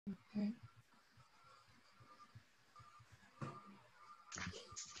Okay.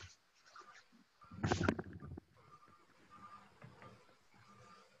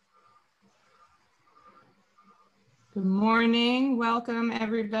 Good morning. Welcome,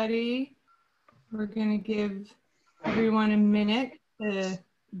 everybody. We're going to give everyone a minute to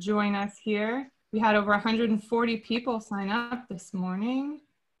join us here. We had over 140 people sign up this morning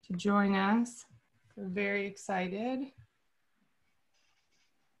to join us. We're very excited.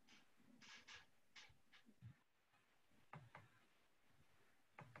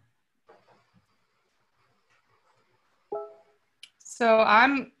 So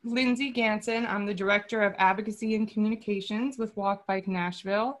I'm Lindsay Ganson. I'm the Director of Advocacy and Communications with Walk Bike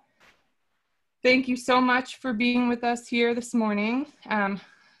Nashville. Thank you so much for being with us here this morning. A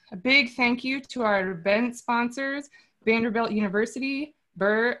big thank you to our event sponsors, Vanderbilt University,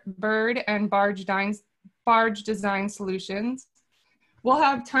 Bird, and Barge Design Solutions. We'll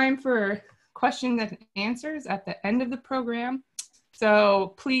have time for questions and answers at the end of the program.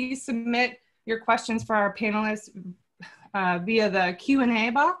 So please submit your questions for our panelists via the Q&A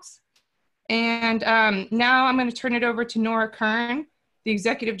box. And now I'm going to turn it over to Nora Kern, the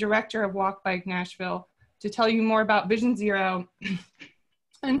Executive Director of Walk Bike Nashville, to tell you more about Vision Zero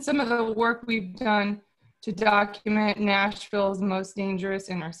and some of the work we've done to document Nashville's most dangerous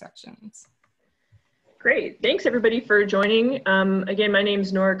intersections. Great, thanks everybody for joining. Again, my name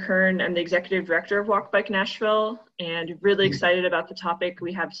is Nora Kern. I'm the Executive Director of Walk Bike Nashville, and really excited about the topic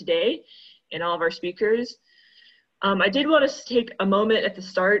we have today and all of our speakers. I did want to take a moment at the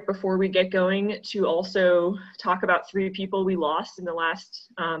start before we get going to also talk about 3 people we lost in the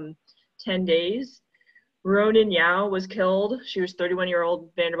last 10 days. Ronan Yao was killed. She was a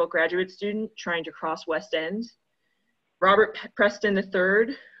 31-year-old Vanderbilt graduate student trying to cross West End. Robert Preston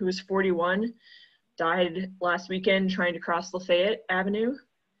III, who was 41, died last weekend trying to cross Lafayette Avenue.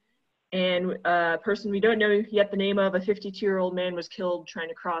 And a person we don't know yet the name of, a 52-year-old man, was killed trying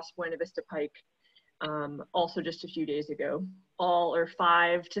to cross Buena Vista Pike, also just a few days ago. All are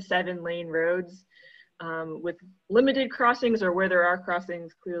 5 to 7 lane roads with limited crossings, or where there are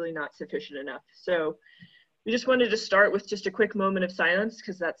crossings, clearly not sufficient enough. So we just wanted to start with just a quick moment of silence,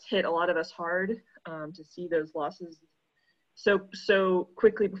 because that's hit a lot of us hard to see those losses so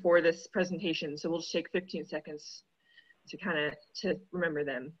quickly before this presentation. So we'll just take 15 seconds to remember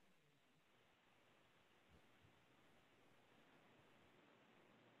them.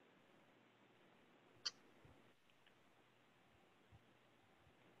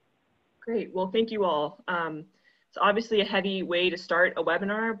 Great, well, thank you all. It's obviously a heavy way to start a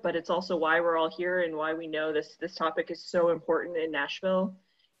webinar, but it's also why we're all here and why we know this topic is so important in Nashville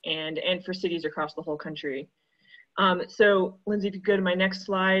and for cities across the whole country. So Lindsay, if you go to my next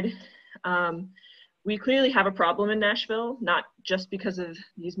slide, we clearly have a problem in Nashville, not just because of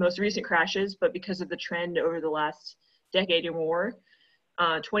these most recent crashes, but because of the trend over the last decade or more.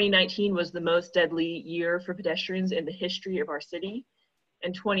 2019 was the most deadly year for pedestrians in the history of our city.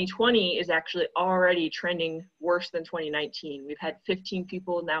 And 2020 is actually already trending worse than 2019. We've had 15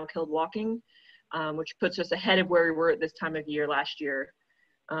 people now killed walking, which puts us ahead of where we were at this time of year last year,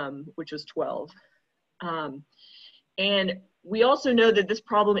 which was 12. And we also know that this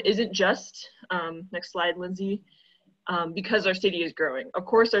problem isn't just, next slide, Lindsay, because our city is growing. Of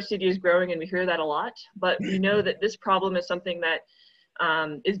course, our city is growing and we hear that a lot, but we know that this problem is something that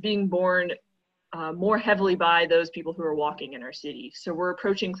is being borne more heavily by those people who are walking in our city. So we're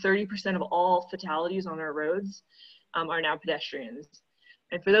approaching 30% of all fatalities on our roads are now pedestrians.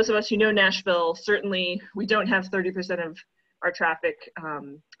 And for those of us who know Nashville, certainly we don't have 30% of our traffic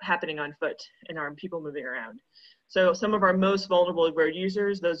happening on foot and our people moving around. So some of our most vulnerable road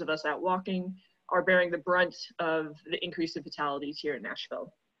users, those of us out walking, are bearing the brunt of the increase in fatalities here in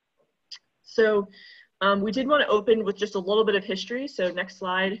Nashville. So we did want to open with just a little bit of history. So next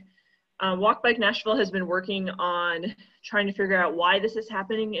slide. Walk Bike Nashville has been working on trying to figure out why this is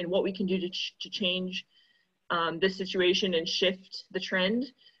happening and what we can do to change this situation and shift the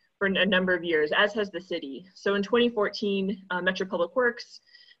trend for a number of years, as has the city. So in 2014, Metro Public Works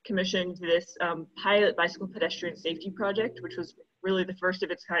commissioned this pilot bicycle pedestrian safety project, which was really the first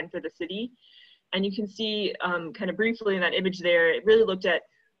of its kind for the city. And you can see kind of briefly in that image there, it really looked at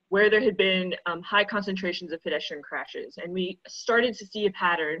where there had been high concentrations of pedestrian crashes. And we started to see a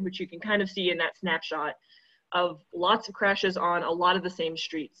pattern, which you can kind of see in that snapshot, of lots of crashes on a lot of the same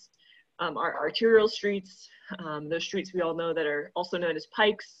streets. Our arterial streets, those streets we all know that are also known as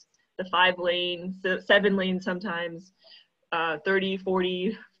Pikes, the 5 lane, 7 lane sometimes, 30,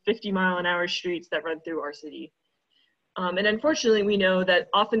 40, 50 mile an hour streets that run through our city. And unfortunately, we know that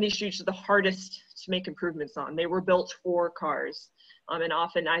often these streets are the hardest to make improvements on. They were built for cars. and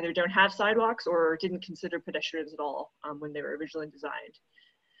often either don't have sidewalks or didn't consider pedestrians at all when they were originally designed.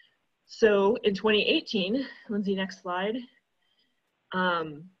 So in 2018, Lindsay, next slide,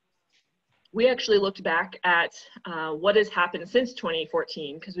 we actually looked back at what has happened since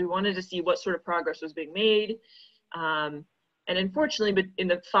 2014 because we wanted to see what sort of progress was being made. And unfortunately, but in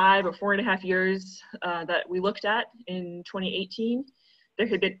the 5 or 4.5 years that we looked at in 2018, there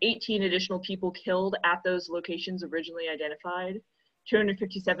had been 18 additional people killed at those locations originally identified,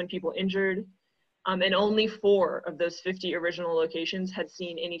 257 people injured, and only 4 of those 50 original locations had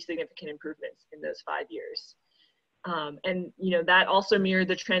seen any significant improvements in those 5 years. And you know, that also mirrored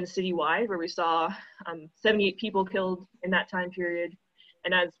the trend citywide where we saw 78 people killed in that time period.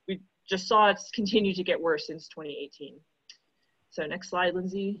 And as we just saw, it's continued to get worse since 2018. So next slide,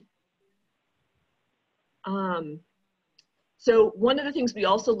 Lindsay. So one of the things we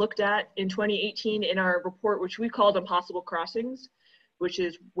also looked at in 2018 in our report, which we called Impossible Crossings, which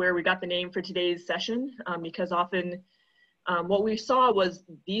is where we got the name for today's session, because often what we saw was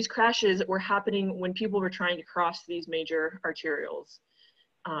these crashes were happening when people were trying to cross these major arterials.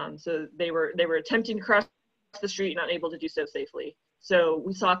 So they were attempting to cross the street, not able to do so safely. So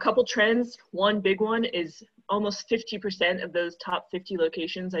we saw a couple trends. One big one is almost 50% of those top 50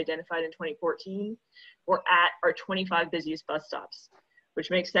 locations identified in 2014 were at our 25 busiest bus stops, which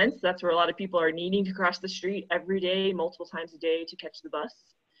makes sense. That's where a lot of people are needing to cross the street every day, multiple times a day to catch the bus.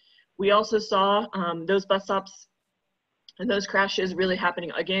 We also saw those bus stops and those crashes really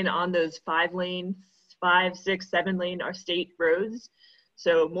happening again on those 5-lane, 5, 6, 7-lane our state roads.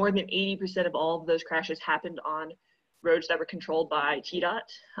 So more than 80% of all of those crashes happened on roads that were controlled by TDOT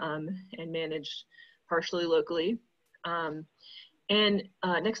and managed partially locally.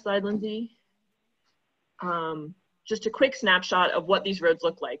 Next slide, Lindsay. Just a quick snapshot of what these roads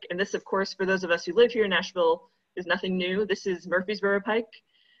look like. And this, of course, for those of us who live here in Nashville, is nothing new. This is Murfreesboro Pike,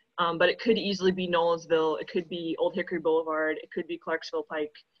 but it could easily be Nolensville. It could be Old Hickory Boulevard. It could be Clarksville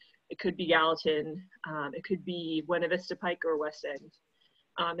Pike. It could be Gallatin. It could be Buena Vista Pike or West End.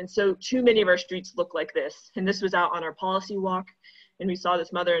 And so too many of our streets look like this. And this was out on our policy walk. And we saw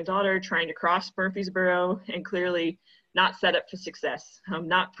this mother and daughter trying to cross Murfreesboro and clearly not set up for success,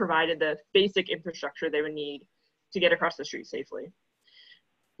 not provided the basic infrastructure they would need to get across the street safely.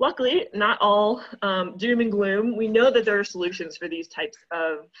 Luckily, not all doom and gloom. We know that there are solutions for these types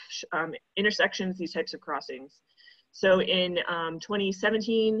of intersections, these types of crossings. So in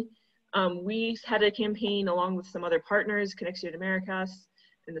 2017, we had a campaign along with some other partners, Conexión Americas,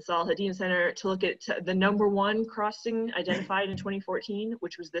 and the Salahadin Center to look at the #1 crossing identified in 2014,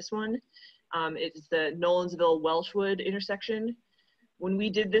 which was this one. It's the Nolensville-Welshwood intersection. When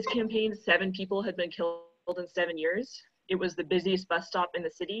we did this campaign, 7 people had been killed in 7 years. It was the busiest bus stop in the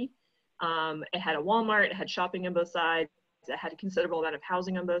city. It had a Walmart, it had shopping on both sides, it had a considerable amount of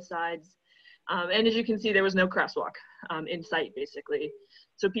housing on both sides. And as you can see, there was no crosswalk in sight, basically.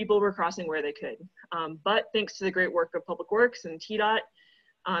 So people were crossing where they could. But thanks to the great work of Public Works and TDOT,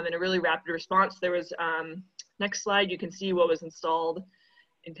 and a really rapid response, there was, next slide, you can see what was installed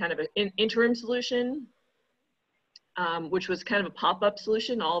in kind of an interim solution, which was kind of a pop-up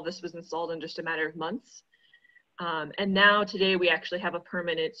solution. All of this was installed in just a matter of months. And now today we actually have a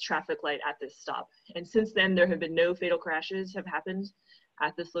permanent traffic light at this stop. And since then there have been no fatal crashes have happened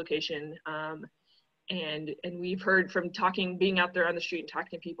at this location. And we've heard from being out there on the street and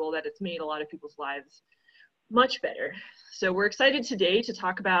talking to people that it's made a lot of people's lives much better. So we're excited today to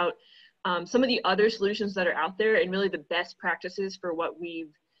talk about some of the other solutions that are out there and really the best practices for what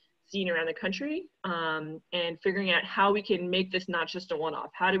we've seen around the country, and figuring out how we can make this not just a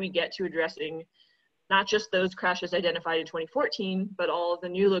one-off. How do we get to addressing not just those crashes identified in 2014, but all of the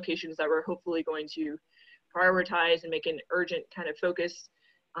new locations that we're hopefully going to prioritize and make an urgent kind of focus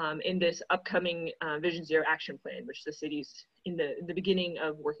in this upcoming Vision Zero action plan, which the city's in the beginning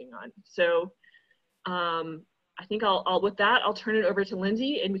of working on. So I think with that, I'll turn it over to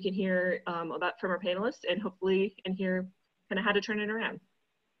Lindsay and we can hear about from our panelists and hopefully hear kind of how to turn it around.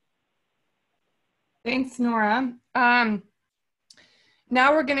 Thanks, Nora.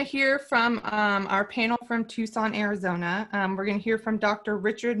 Now we're going to hear from our panel from Tucson, Arizona. We're going to hear from Dr.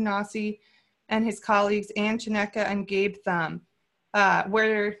 Richard Nassi and his colleagues Ann Chanecka and Gabe Thum,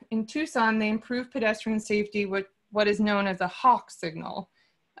 where in Tucson they improve pedestrian safety with what is known as a hawk signal.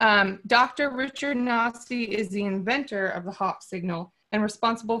 Dr. Richard Nassi is the inventor of the hawk signal and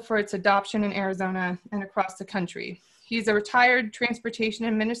responsible for its adoption in Arizona and across the country. He's a retired transportation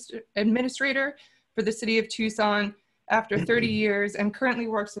administrator for the city of Tucson after 30 years and currently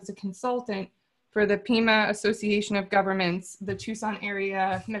works as a consultant for the Pima Association of Governments, the Tucson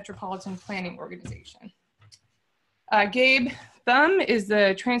Area Metropolitan Planning Organization. Gabe Thum is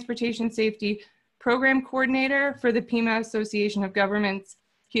the Transportation Safety Program Coordinator for the Pima Association of Governments.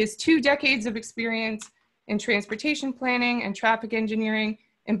 He has 2 decades of experience in transportation planning and traffic engineering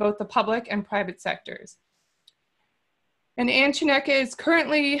in both the public and private sectors. And Ann Chanecka is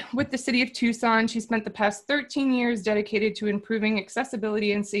currently with the city of Tucson. She spent the past 13 years dedicated to improving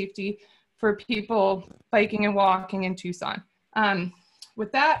accessibility and safety for people biking and walking in Tucson.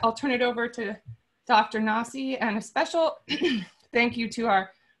 With that, I'll turn it over to Dr. Nassi, and a special thank you to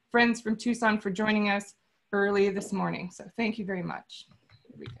our friends from Tucson for joining us early this morning. So thank you very much.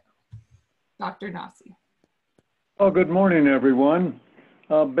 Here we go. Dr. Nassi. Well, good morning, everyone.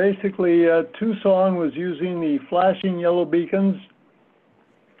 Basically, Tucson was using the flashing yellow beacons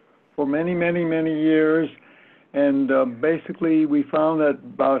for many years. And basically, we found that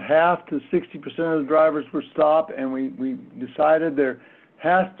about half to 60% of the drivers were stopped, and we decided there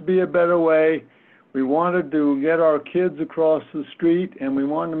has to be a better way. We wanted to get our kids across the street, and we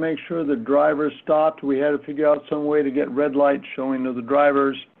wanted to make sure the drivers stopped. We had to figure out some way to get red lights showing to the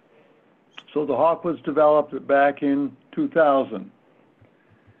drivers. So the Hawk was developed back in 2000.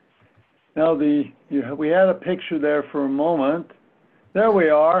 Now, we had a picture there for a moment. There we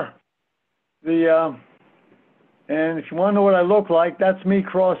are. And if you want to know what I look like, that's me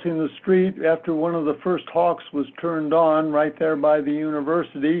crossing the street after one of the first Hawks was turned on right there by the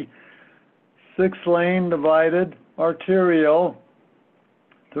university. 6-lane divided, arterial,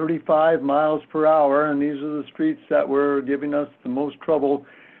 35 miles per hour, and these are the streets that were giving us the most trouble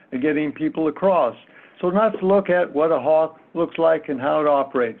getting people across. So let's look at what a Hawk looks like and how it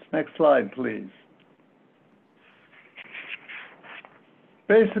operates. Next slide, please.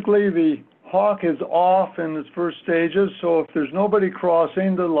 Basically, the Hawk is off in its first stages, so if there's nobody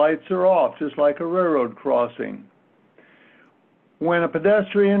crossing, the lights are off, just like a railroad crossing. When a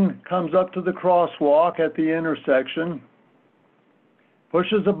pedestrian comes up to the crosswalk at the intersection,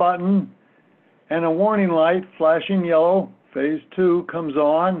 pushes a button, and a warning light flashing yellow, phase 2, comes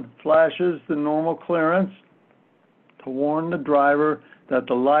on, flashes the normal clearance to warn the driver that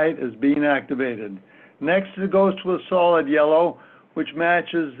the light is being activated. Next, it goes to a solid yellow, which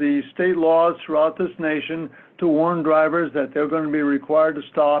matches the state laws throughout this nation to warn drivers that they're going to be required to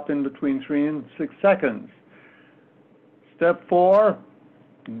stop in between 3 and 6 seconds. Step 4,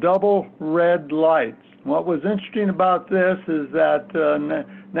 double red lights. What was interesting about this is that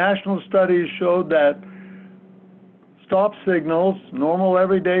national studies showed that stop signals, normal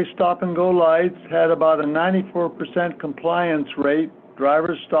everyday stop and go lights, had about a 94% compliance rate.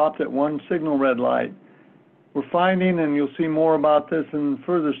 Drivers stopped at 1 signal red light. We're finding, and you'll see more about this in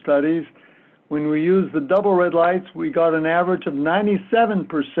further studies, when we use the double red lights, we got an average of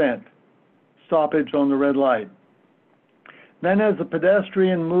 97% stoppage on the red light. Then as the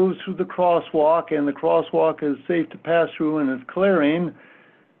pedestrian moves through the crosswalk and the crosswalk is safe to pass through and is clearing,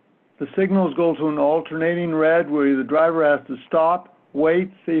 the signals go to an alternating red where the driver has to stop,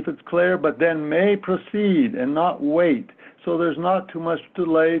 wait, see if it's clear, but then may proceed and not wait. So there's not too much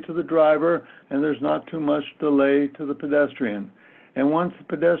delay to the driver and there's not too much delay to the pedestrian. And once the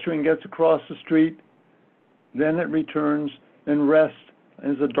pedestrian gets across the street, then it returns and rests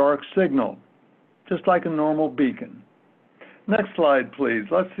as a dark signal, just like a normal beacon. Next slide, please.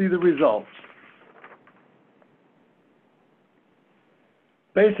 Let's see the results.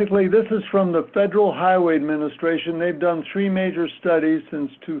 Basically, this is from the Federal Highway Administration. They've done 3 major studies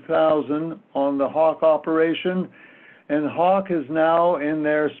since 2000 on the Hawk operation, and Hawk is now in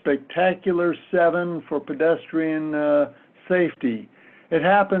their Spectacular 7 for pedestrian safety. It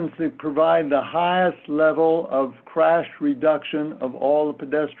happens to provide the highest level of crash reduction of all the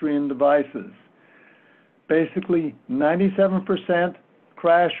pedestrian devices. Basically, 97%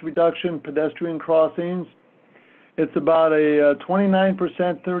 crash reduction pedestrian crossings. It's about a 29%,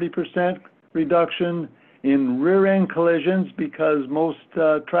 30% reduction in rear-end collisions because most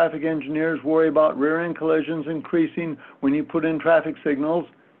traffic engineers worry about rear-end collisions increasing when you put in traffic signals.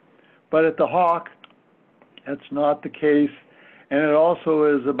 But at the Hawk, that's not the case. And it also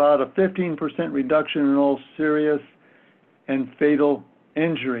is about a 15% reduction in all serious and fatal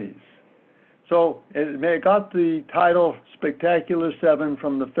injuries. So it got the title Spectacular 7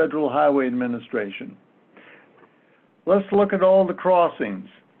 from the Federal Highway Administration. Let's look at all the crossings.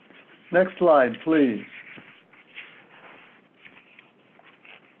 Next slide, please.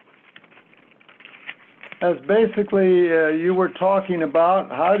 As basically you were talking about,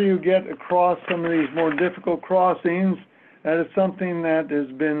 how do you get across some of these more difficult crossings? That is something that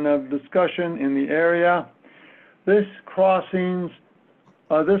has been of discussion in the area. This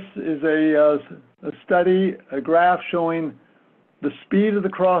is a study, a graph showing the speed of the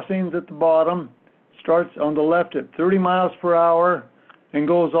crossings at the bottom, starts on the left at 30 miles per hour and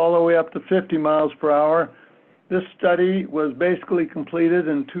goes all the way up to 50 miles per hour. This study was basically completed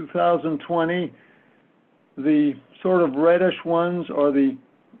in 2020. The sort of reddish ones are the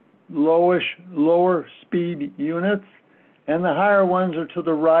lower speed units, and the higher ones are to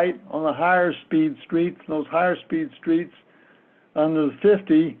the right on the higher speed streets. Those higher speed streets under the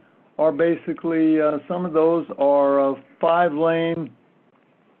 50 are basically, some of those are 5-lane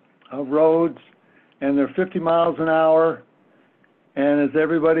roads, and they're 50 miles an hour. And as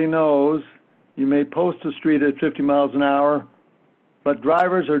everybody knows, you may post a street at 50 miles an hour, but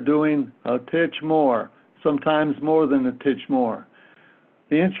drivers are doing a titch more, sometimes more than a titch more.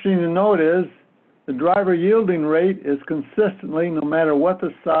 The interesting to note is the driver yielding rate is consistently, no matter what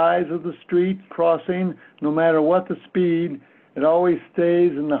the size of the street crossing, no matter what the speed, it always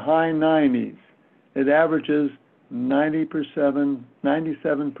stays in the high 90s. It averages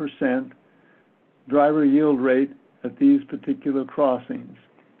 97% driver yield rate at these particular crossings.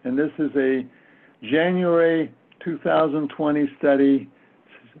 And this is a January 2020 study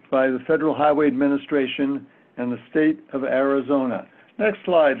by the Federal Highway Administration and the state of Arizona. Next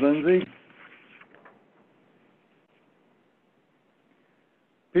slide, Lindsay.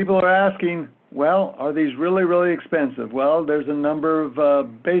 People are asking, well, are these really, really expensive? Well, there's a number of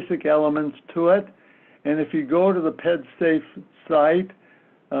basic elements to it. And if you go to the PedSafe site,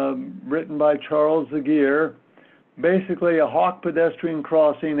 written by Charles Zagier, basically a hawk pedestrian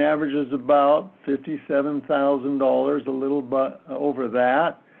crossing averages about $57,000, a little bit over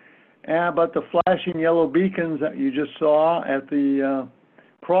that. But the flashing yellow beacons that you just saw at the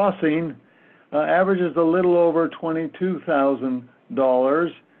crossing averages a little over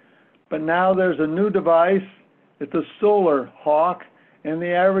 $22,000. But now there's a new device. It's a solar hawk, and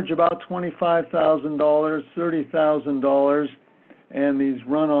they average about $25,000, $30,000, and these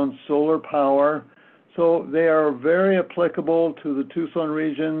run on solar power. So they are very applicable to the Tucson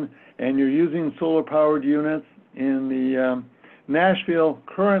region, and you're using solar-powered units in the Nashville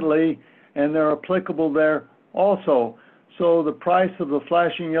currently, and they're applicable there also. So the price of the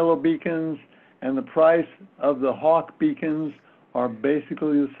flashing yellow beacons and the price of the hawk beacons are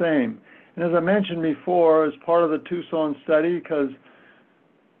basically the same. And as I mentioned before, as part of the Tucson study, because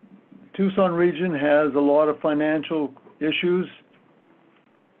Tucson region has a lot of financial issues,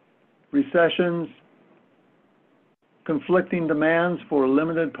 recessions, conflicting demands for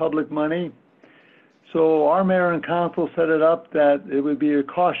limited public money. So our mayor and council set it up that it would be a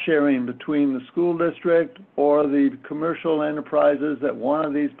cost sharing between the school district or the commercial enterprises that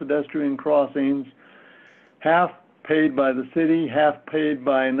wanted these pedestrian crossings, half paid by the city, half paid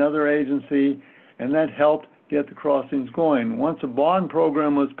by another agency, and that helped get the crossings going. Once a bond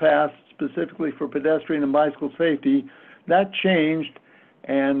program was passed specifically for pedestrian and bicycle safety, that changed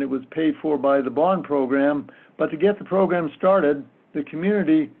and it was paid for by the bond program. But to get the program started, the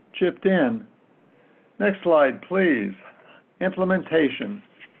community chipped in. Next slide, please. Implementation.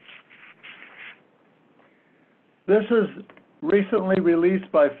 This is recently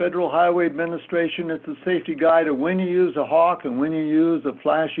released by Federal Highway Administration. It's a safety guide of when you use a hawk and when you use a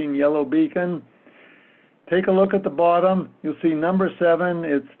flashing yellow beacon. Take a look at the bottom. You'll see number 7,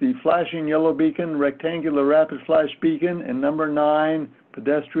 it's the flashing yellow beacon, rectangular rapid flash beacon, and number 9,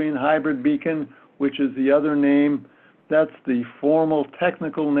 pedestrian hybrid beacon, which is the other name. That's the formal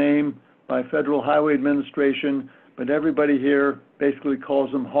technical name by Federal Highway Administration, but everybody here basically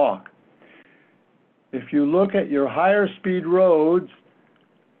calls them hawk. If you look at your higher speed roads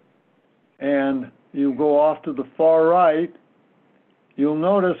and you go off to the far right, you'll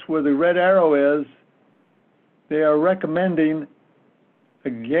notice where the red arrow is, they are recommending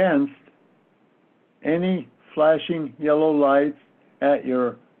against any flashing yellow lights at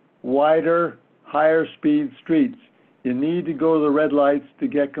your wider, higher speed streets. You need to go to the red lights to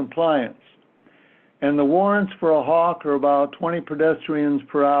get compliance. And the warrants for a hawk are about 20 pedestrians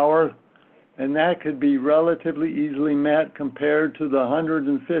per hour, and that could be relatively easily met compared to the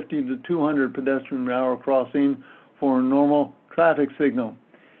 150 to 200 pedestrian per hour crossing for a normal traffic signal.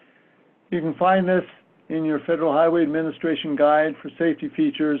 You can find this in your Federal Highway Administration guide for safety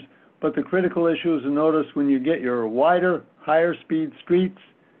features, but the critical issue is to notice when you get your wider, higher speed streets,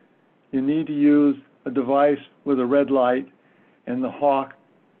 you need to use a device with a red light, and the hawk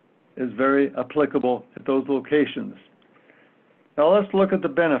is very applicable at those locations. Now let's look at the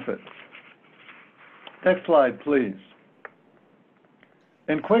benefits. Next slide, please.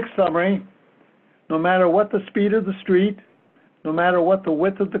 In quick summary, no matter what the speed of the street, no matter what the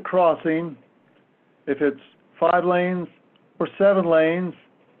width of the crossing, if it's 5 lanes or 7 lanes,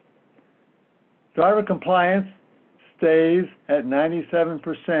 driver compliance stays at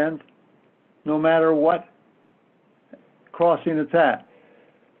 97%, no matter what crossing it's at.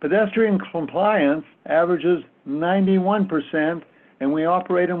 Pedestrian compliance averages 91%, and we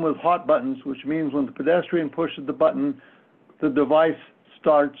operate them with hot buttons, which means when the pedestrian pushes the button, the device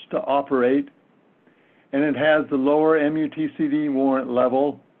starts to operate, and it has the lower MUTCD warrant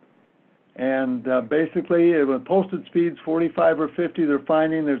level. And basically, with posted speeds 45 or 50, they're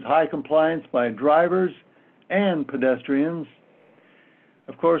finding there's high compliance by drivers and pedestrians.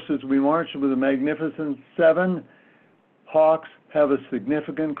 Of course, as we march with the Magnificent Seven, Hawks have a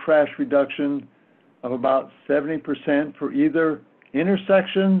significant crash reduction of about 70% for either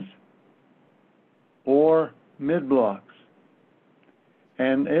intersections or mid-blocks.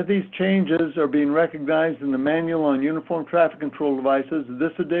 And these changes are being recognized in the Manual on Uniform Traffic Control Devices,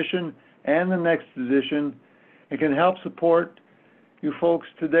 this edition and the next edition. It can help support you folks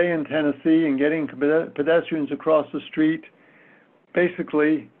today in Tennessee in getting pedestrians across the street.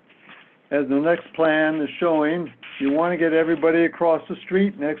 Basically, as the next plan is showing, you want to get everybody across the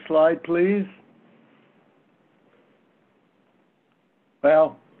street. Next slide, please.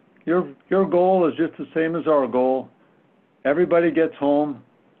 Well, your goal is just the same as our goal. Everybody gets home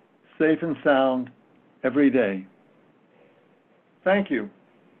safe and sound every day. Thank you.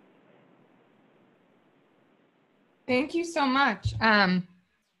 Thank you so much,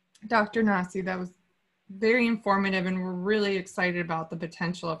 Dr. Nassi. That was very informative, and we're really excited about the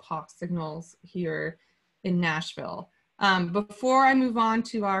potential of hawk signals here in Nashville. Before I move on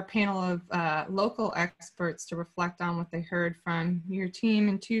to our panel of local experts to reflect on what they heard from your team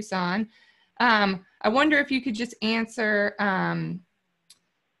in Tucson, I wonder if you could just answer,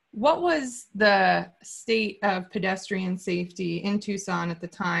 what was the state of pedestrian safety in Tucson at the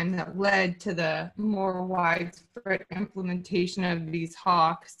time that led to the more widespread implementation of these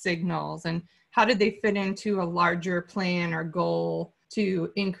hawk signals, and how did they fit into a larger plan or goal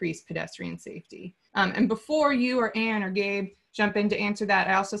to increase pedestrian safety? And before you or Ann or Gabe jump in to answer that,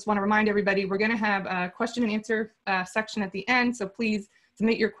 I also just want to remind everybody we're going to have a question and answer section at the end, so please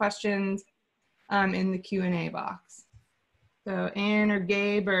submit your questions in the Q&A box. So Ann or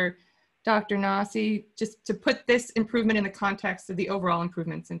Gabe or Dr. Nassi, just to put this improvement in the context of the overall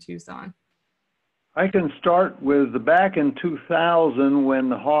improvements in Tucson. I can start with back in 2000 when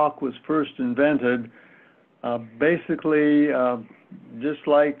the hawk was first invented. Basically, just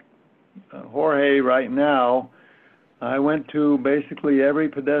like Jorge right now, I went to basically every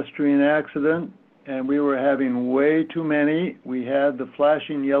pedestrian accident, and we were having way too many. We had the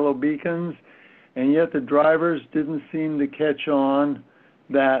flashing yellow beacons, and yet the drivers didn't seem to catch on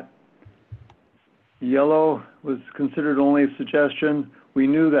that yellow was considered only a suggestion. We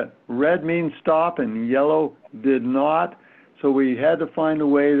knew that red means stop and yellow did not, so we had to find a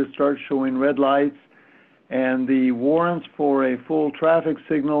way to start showing red lights, and the warrants for a full traffic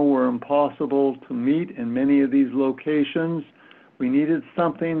signal were impossible to meet in many of these locations. We needed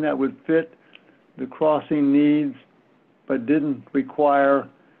something that would fit the crossing needs but didn't require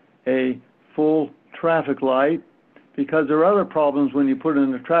a full traffic light, because there are other problems when you put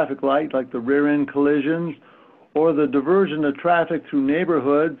in a traffic light, like the rear end collisions or the diversion of traffic through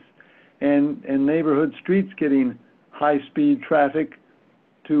neighborhoods and neighborhood streets getting high speed traffic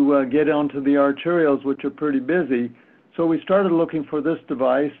to get onto the arterials, which are pretty busy. So we started looking for this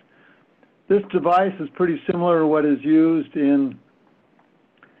device. This device is pretty similar to what is used in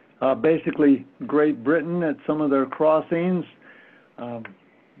basically Great Britain at some of their crossings.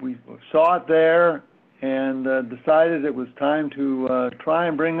 We saw it there and decided it was time to try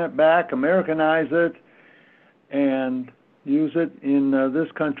and bring it back, Americanize it, and use it in this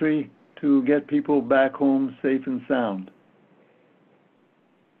country to get people back home safe and sound.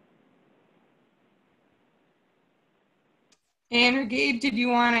 Ann or Gabe, did you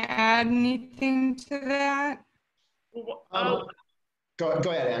want to add anything to that? Go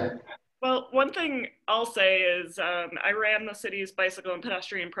ahead, Ann. Well, one thing I'll say is I ran the city's bicycle and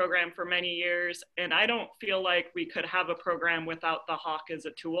pedestrian program for many years, and I don't feel like we could have a program without the hawk as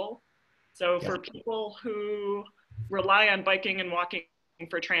a tool. So for people who rely on biking and walking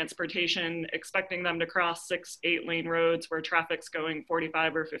for transportation, expecting them to cross 6-8 lane roads where traffic's going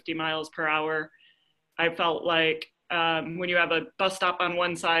 45 or 50 miles per hour, I felt like when you have a bus stop on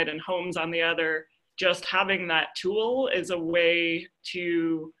one side and homes on the other, just having that tool is a way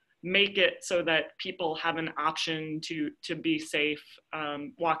to make it so that people have an option to be safe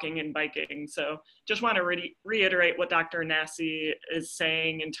walking and biking. So just want to reiterate what Dr. Nassi is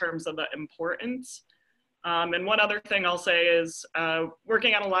saying in terms of the importance. And one other thing I'll say is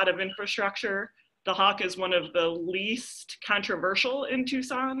working on a lot of infrastructure, the hawk is one of the least controversial in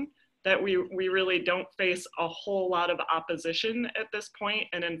Tucson, that we really don't face a whole lot of opposition at this point.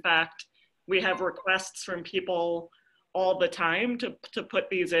 And in fact, we have requests from people all the time to put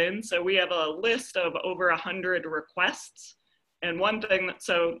these in. So we have a list of over 100 requests. And one thing,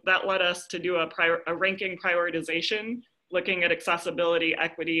 so that led us to do a ranking prioritization, looking at accessibility,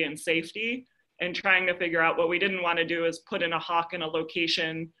 equity, and safety, and trying to figure out what we didn't want to do is put in a hawk in a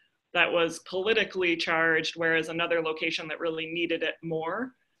location that was politically charged, whereas another location that really needed it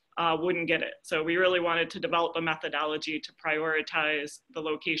more wouldn't get it. So we really wanted to develop a methodology to prioritize the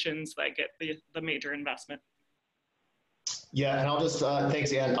locations that get the major investment. Yeah, and I'll just,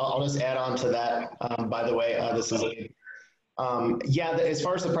 thanks, Ann. I'll just add on to that, by the way, this is yeah, as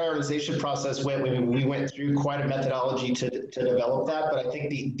far as the prioritization process went, we went through quite a methodology to develop that, but I think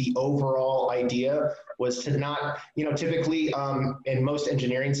the overall idea was to not, you know, typically in most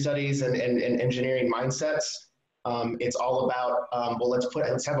engineering studies and engineering mindsets, it's all about, well,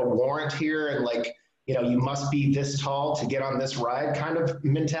 let's have a warrant here, and like, you know, you must be this tall to get on this ride kind of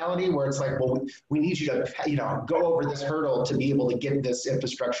mentality, where it's like, well, we need you to, you know, go over this hurdle to be able to get this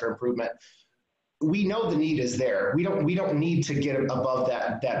infrastructure improvement. We know the need is there. We don't need to get above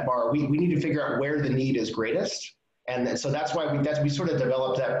that bar. We need to figure out where the need is greatest. And so that's why we sort of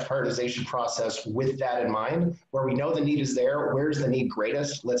developed that prioritization process with that in mind, where we know the need is there. Where's the need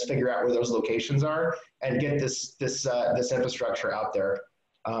greatest? Let's figure out where those locations are and get this infrastructure out there.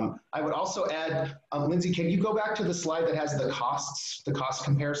 I would also add, Lindsay, can you go back to the slide that has the cost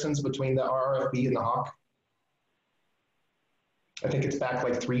comparisons between the RRFB and the Hawk? I think it's back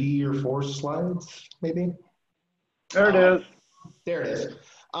like 3 or 4 slides, maybe. There it is. There it is.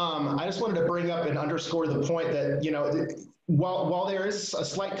 I just wanted to bring up and underscore the point that, you know, while there is a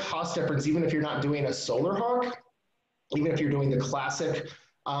slight cost difference, even if you're not doing a solar Hawk, even if you're doing the classic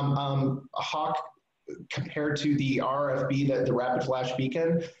Hawk compared to the RFB, the rapid flash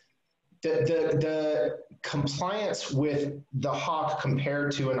beacon, the compliance with the Hawk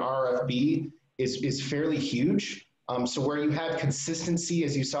compared to an RFB is fairly huge. So where you have consistency,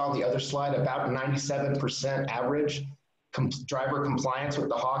 as you saw on the other slide, about 97% average driver compliance with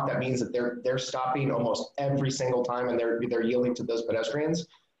the Hawk, that means that they're stopping almost every single time and they're yielding to those pedestrians.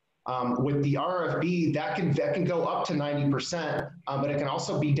 With the RFB, that can go up to 90%, but it can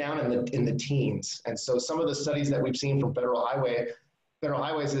also be down in the teens. And so some of the studies that we've seen from federal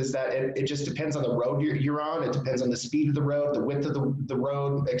highways is that it just depends on the road you're on. It depends on the speed of the road, the width of the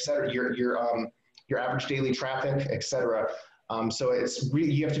road, et cetera, your average daily traffic, et cetera. So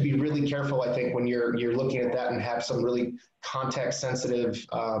you have to be really careful, I think, when you're looking at that and have some really context sensitive,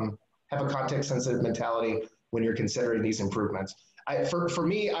 have a context sensitive mentality when you're considering these improvements. For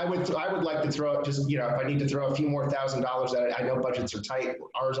me, I would like to throw out just, you know, if I need to throw a few more $1,000s at it, I know budgets are tight.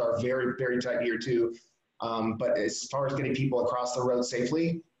 Ours are very, very tight here too. But as far as getting people across the road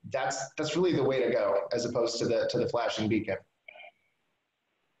safely, that's really the way to go, as opposed to the flashing beacon.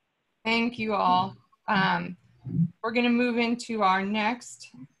 Thank you all. We're going to move into our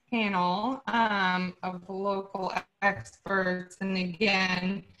next panel of local experts. And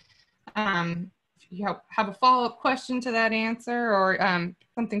again, if you have a follow-up question to that answer, or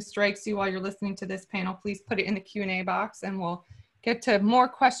something strikes you while you're listening to this panel, please put it in the Q&A box and we'll get to more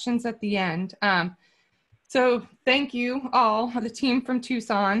questions at the end. So thank you all, the team from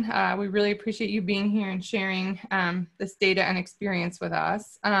Tucson. We really appreciate you being here and sharing this data and experience with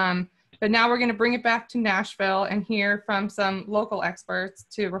us. But now we're going to bring it back to Nashville and hear from some local experts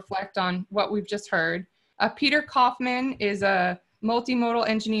to reflect on what we've just heard. Peter Kauffmann is a multimodal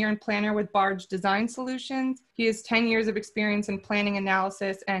engineer and planner with Barge Design Solutions. He has 10 years of experience in planning,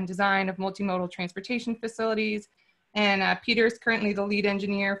 analysis, and design of multimodal transportation facilities. And Peter is currently the lead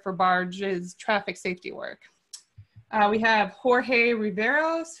engineer for Barge's traffic safety work. We have Jorge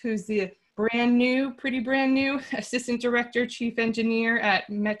Riveros, who's the pretty brand new Assistant Director, Chief Engineer at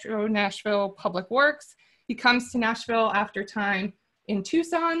Metro Nashville Public Works. He comes to Nashville after time in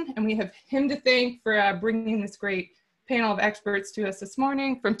Tucson, and we have him to thank for bringing this great panel of experts to us this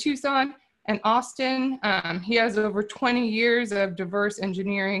morning from Tucson and Austin. He has over 20 years of diverse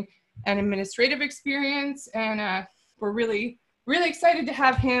engineering and administrative experience, and we're really, really excited to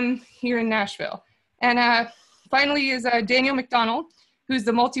have him here in Nashville. And finally is Daniel McDonald, who's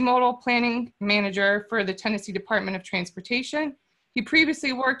the multimodal planning manager for the Tennessee Department of Transportation. He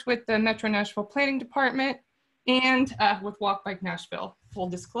previously worked with the Metro Nashville Planning Department and with Walk Bike Nashville, full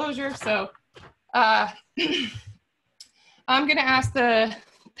disclosure. So I'm gonna ask the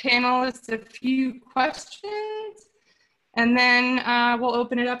panelists a few questions, and then we'll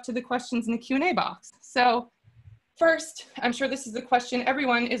open it up to the questions in the Q&A box. So first, I'm sure this is the question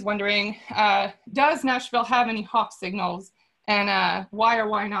everyone is wondering, does Nashville have any hawk signals? And why or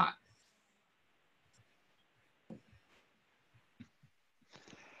why not?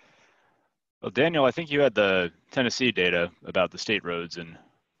 Well, Daniel, I think you had the Tennessee data about the state roads, and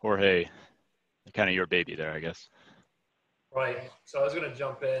Jorge, kind of your baby there, I guess. Right. So I was going to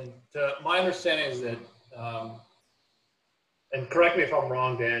jump in. My understanding is that, and correct me if I'm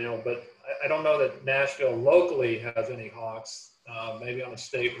wrong, Daniel, but I don't know that Nashville locally has any hawks. Maybe on a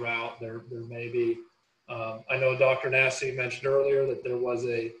state route there may be. I know Dr. Nassi mentioned earlier that there was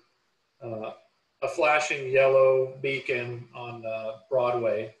a flashing yellow beacon on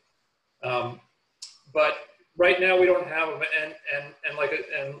Broadway. But right now we don't have them,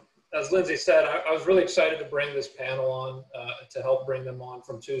 and as Lindsay said, I was really excited to bring this panel on to help bring them on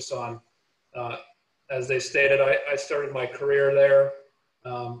from Tucson. As they stated, I started my career there.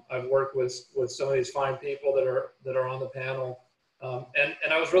 I've worked with some of these fine people that are on the panel,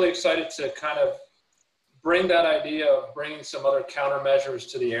 and I was really excited to kind of bring that idea of bringing some other countermeasures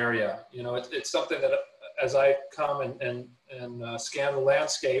to the area. You know, it's something that as I come and scan the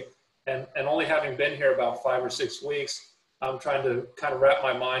landscape, and only having been here about 5 or 6 weeks, I'm trying to kind of wrap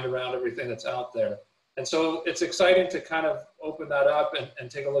my mind around everything that's out there. And so it's exciting to kind of open that up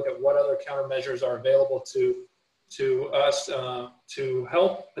and take a look at what other countermeasures are available to us to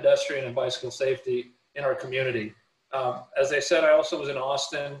help pedestrian and bicycle safety in our community. As I said, I also was in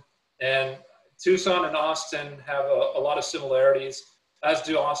Austin, and Tucson and Austin have a lot of similarities, as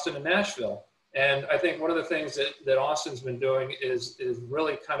do Austin and Nashville. And I think one of the things that Austin's been doing is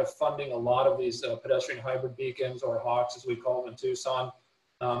really kind of funding a lot of these pedestrian hybrid beacons, or hawks as we call them in Tucson.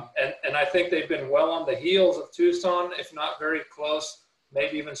 And I think they've been well on the heels of Tucson, if not very close,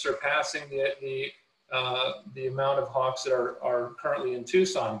 maybe even surpassing the amount of hawks that are currently in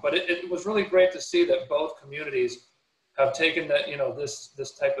Tucson. But it was really great to see that both communities have taken that, you know,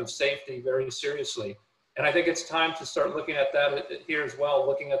 this type of safety very seriously. And I think it's time to start looking at that here as well,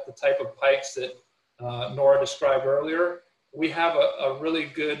 looking at the type of pikes that Nora described earlier. We have a really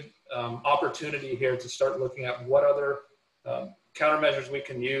good opportunity here to start looking at what other countermeasures we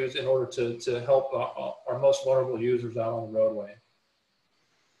can use in order to help our most vulnerable users out on the roadway.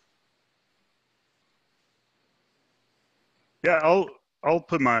 Yeah, I'll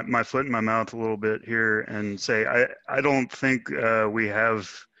put my foot in my mouth a little bit here and say I don't think we have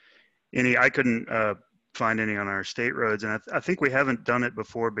any. I couldn't find any on our state roads, and I think we haven't done it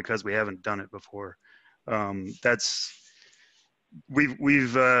before because we haven't done it before.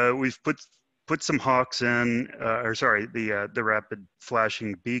 We've put some hawks in, or sorry, the rapid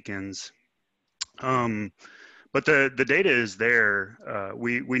flashing beacons. But the data is there.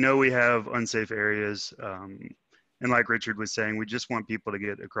 We know we have unsafe areas, and like Richard was saying, we just want people to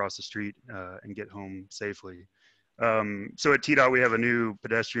get across the street and get home safely. So at TDOT, we have a new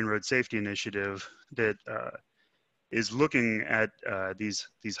pedestrian road safety initiative that is looking at these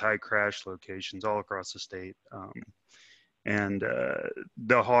high crash locations all across the state. And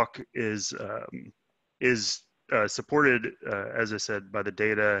the hawk is supported, as I said, by the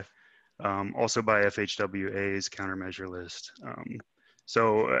data, also by FHWA's countermeasure list.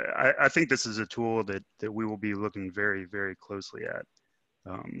 So I think this is a tool that we will be looking very, very closely at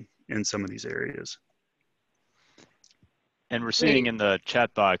in some of these areas. And we're seeing in the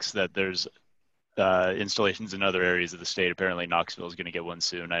chat box that there's installations in other areas of the state. Apparently Knoxville is going to get one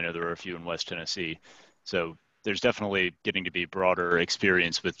soon. I know there are a few in West Tennessee. So there's definitely getting to be broader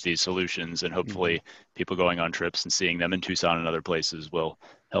experience with these solutions, and hopefully people going on trips and seeing them in Tucson and other places will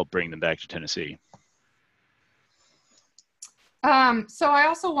help bring them back to Tennessee. So I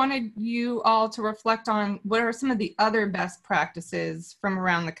also wanted you all to reflect on what are some of the other best practices from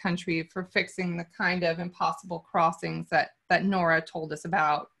around the country for fixing the kind of impossible crossings that Nora told us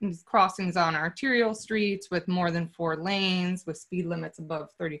about. These crossings on arterial streets with more than 4 lanes, with speed limits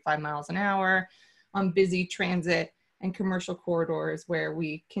above 35 miles an hour, on busy transit and commercial corridors where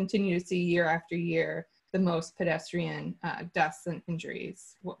we continue to see year after year the most pedestrian deaths and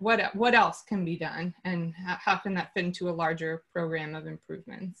injuries. What else can be done, and how can that fit into a larger program of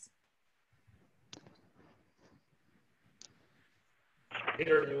improvements?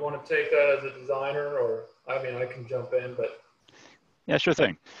 Peter, do you want to take that as a designer, or I mean, I can jump in, but. Yeah, sure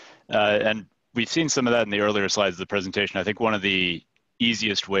thing. And we've seen some of that in the earlier slides of the presentation. I think one of the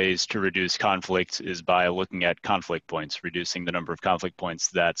easiest ways to reduce conflict is by looking at conflict points, reducing the number of conflict points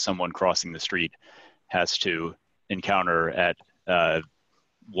that someone crossing the street has to encounter at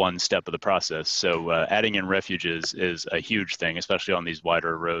one step of the process. So adding in refuges is a huge thing, especially on these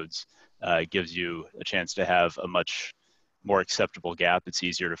wider roads. It gives you a chance to have a much more acceptable gap. It's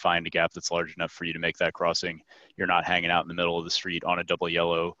easier to find a gap that's large enough for you to make that crossing. You're not hanging out in the middle of the street on a double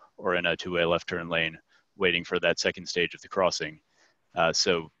yellow or in a 2-way left turn lane waiting for that second stage of the crossing.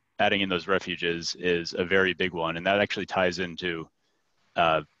 So adding in those refuges is a very big one, and that actually ties into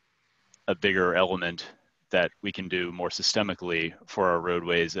a a bigger element that we can do more systemically for our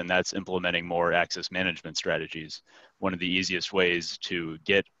roadways, and that's implementing more access management strategies. One of the easiest ways to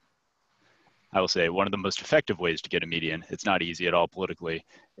get, I will say, one of the most effective ways to get a median, it's not easy at all politically,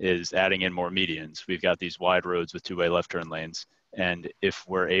 is adding in more medians. We've got these wide roads with two-way left turn lanes, and if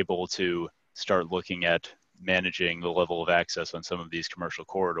we're able to start looking at managing the level of access on some of these commercial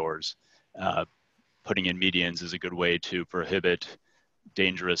corridors, putting in medians is a good way to prohibit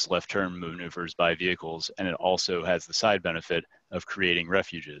dangerous left turn maneuvers by vehicles, and it also has the side benefit of creating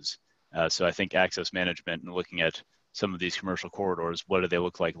refuges. So I think access management and looking at some of these commercial corridors, what do they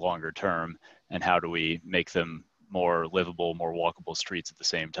look like longer term, and how do we make them more livable, more walkable streets at the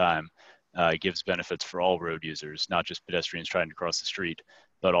same time, gives benefits for all road users, not just pedestrians trying to cross the street,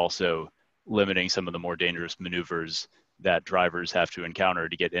 but also limiting some of the more dangerous maneuvers that drivers have to encounter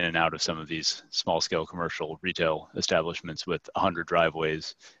to get in and out of some of these small scale commercial retail establishments with 100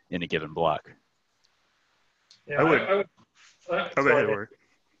 driveways in a given block. Yeah, go ahead, Jorge.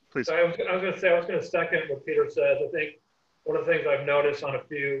 Please. So I was going to second what Peter said. I think one of the things I've noticed on a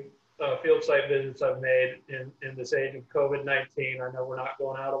few field site visits I've made in this age of COVID-19, I know we're not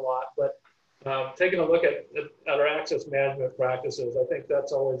going out a lot, but taking a look at our access management practices, I think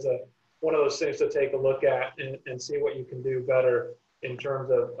that's always one of those things to take a look at and see what you can do better in terms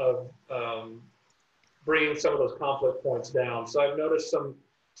of bringing some of those conflict points down. So I've noticed some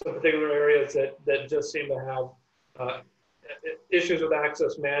particular areas that just seem to have issues with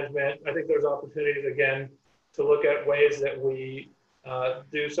access management. I think there's opportunities, again, to look at ways that we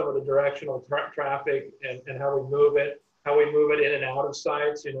do some of the directional traffic and how we move it in and out of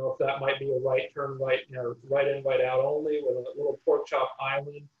sites. You know, if that might be a right turn, right in, right out only with a little pork chop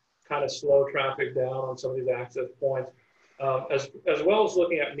island, kind of slow traffic down on some of these access points, as well as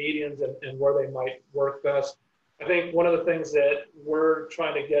looking at medians and where they might work best. I think one of the things that we're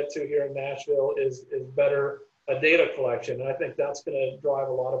trying to get to here in Nashville is better data collection, and I think that's going to drive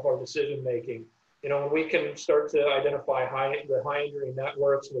a lot of our decision making. You know, when we can start to identify the high injury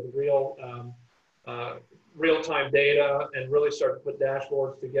networks with real-time data and really start to put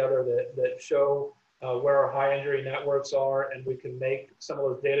dashboards together that show where our high injury networks are, and we can make some of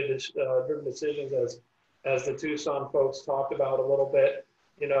those data-driven decisions as the Tucson folks talked about a little bit.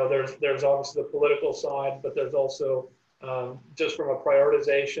 You know, there's obviously the political side, but there's also just from a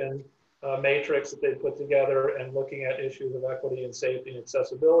prioritization matrix that they put together and looking at issues of equity and safety and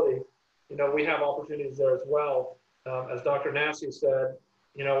accessibility. You know, we have opportunities there as well. As Dr. Nassi said,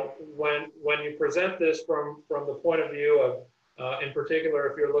 you know, when you present this from the point of view of, in particular,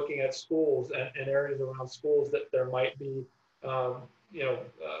 if you're looking at schools and areas around schools that there might be,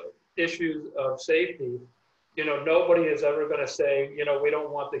 issues of safety, you know, nobody is ever going to say, you know, we don't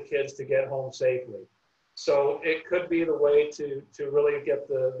want the kids to get home safely. So it could be the way to really get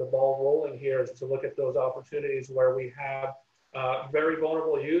the ball rolling here is to look at those opportunities where we have very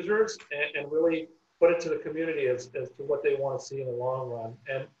vulnerable users and really put it to the community as to what they want to see in the long run.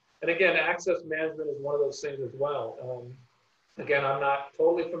 And again, access management is one of those things as well. Again, I'm not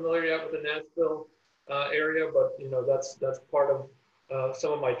totally familiar yet with the Nashville area, but you know that's part of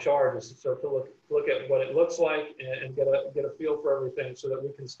some of my charge is to start to look at what it looks like and get a feel for everything so that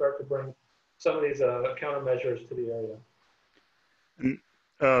we can start to bring some of these countermeasures to the area.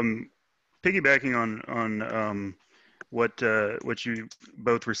 And piggybacking on what you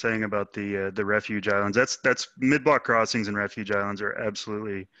both were saying about the refuge islands, that's mid-block crossings and refuge islands are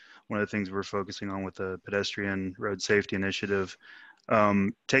absolutely one of the things we're focusing on with the pedestrian road safety initiative.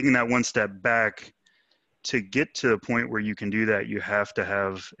 Taking that one step back, to get to a point where you can do that, you have to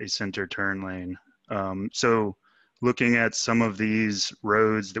have a center turn lane. So looking at some of these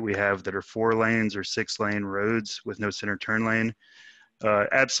roads that we have that are 4 lanes or 6 lane roads with no center turn lane,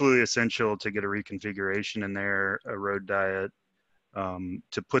 absolutely essential to get a reconfiguration in there, a road diet,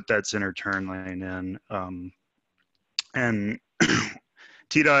 to put that center turn lane in. And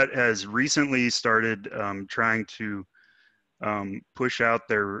TDOT has recently started trying to push out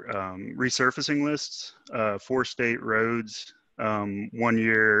their resurfacing lists for state roads, 1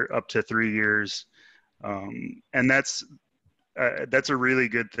 year up to 3 years. And that's a really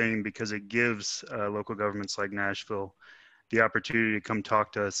good thing because it gives local governments like Nashville the opportunity to come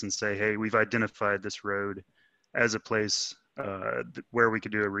talk to us and say, hey, we've identified this road as a place where we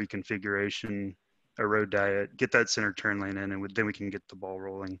could do a reconfiguration, a road diet, get that center turn lane in, and then we can get the ball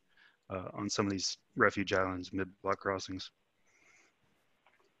rolling on some of these refuge islands, mid-block crossings.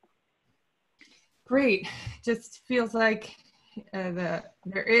 Great. Just feels like there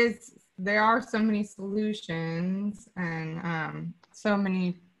are so many solutions and so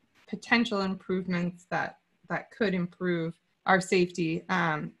many potential improvements that could improve our safety.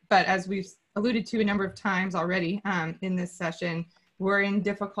 But as we've alluded to a number of times already in this session, we're in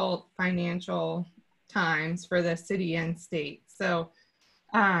difficult financial times for the city and state. So,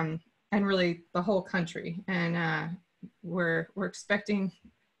 and really the whole country. And we're expecting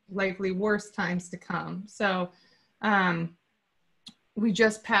likely worse times to come. So we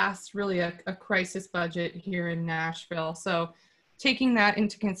just passed really a crisis budget here in Nashville. So taking that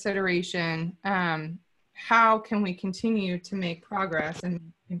into consideration, how can we continue to make progress and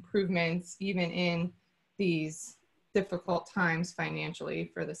improvements even in these difficult times financially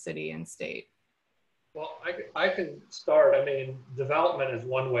for the city and state? Well, I can start. I mean, development is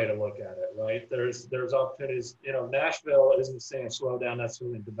one way to look at it, right? There's opportunities. You know, Nashville isn't seeing a slowdown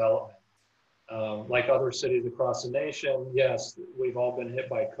necessarily in development. Like other cities across the nation, yes, we've all been hit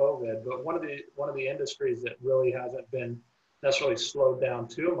by COVID, but one of the industries that really hasn't been necessarily slowed down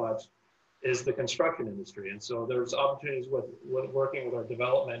too much is the construction industry. And so there's opportunities with working with our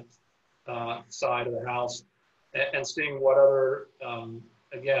development side of the house and seeing what other,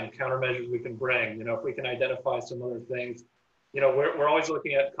 again, countermeasures we can bring. You know, if we can identify some other things, you know, we're always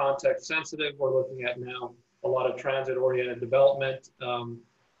looking at context sensitive. We're looking at now a lot of transit oriented development.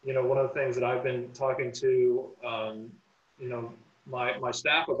 You know, one of the things that I've been talking to, you know, my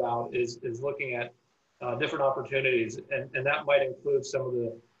staff about is looking at different opportunities, and that might include some of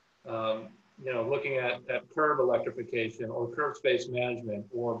the, you know, looking at curb electrification or curb space management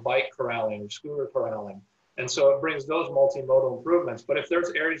or bike corralling or scooter corralling. And so it brings those multimodal improvements. But if there's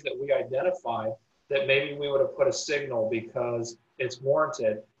areas that we identify that maybe we would have put a signal because it's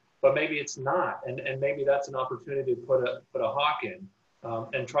warranted, but maybe it's not, and maybe that's an opportunity to put a hawk in.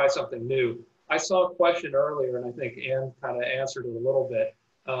 And try something new. I saw a question earlier, and I think Ann kind of answered it a little bit.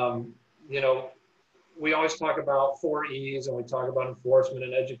 You know, we always talk about 4 E's, and we talk about enforcement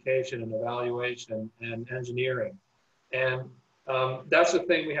and education and evaluation and engineering. And that's the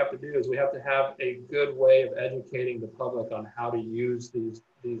thing we have to do, is we have to have a good way of educating the public on how to use these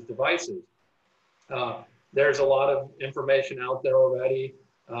devices. There's a lot of information out there already.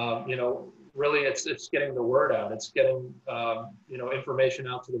 You know, really it's getting the word out. It's getting, you know, information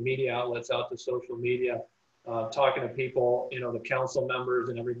out to the media outlets, out to social media, talking to people, you know, the council members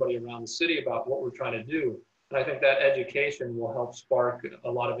and everybody around the city about what we're trying to do. And I think that education will help spark a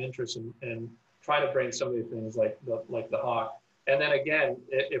lot of interest in trying to bring some of the things like the hawk. And then again,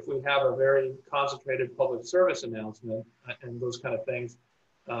 if we have a very concentrated public service announcement and those kind of things,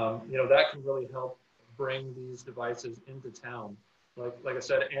 you know, that can really help bring these devices into town. Like I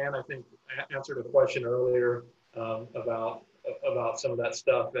said, Ann, I think, answered a question earlier about some of that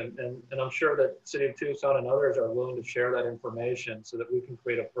stuff. And I'm sure that City of Tucson and others are willing to share that information so that we can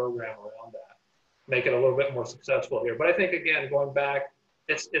create a program around that, make it a little bit more successful here. But I think, again, going back,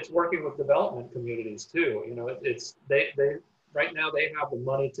 it's working with development communities too. You know, they right now they have the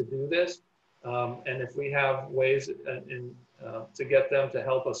money to do this. And if we have ways to get them to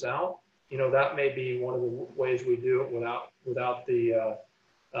help us out, you know, that may be one of the ways we do it without the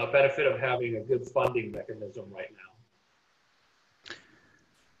benefit of having a good funding mechanism right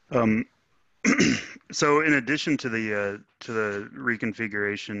now. So in addition to the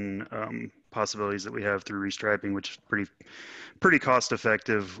reconfiguration possibilities that we have through restriping, which is pretty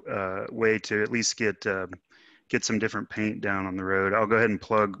cost-effective way to at least get some different paint down on the road, I'll go ahead and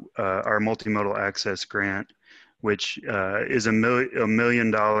plug our multimodal access grant, which is $1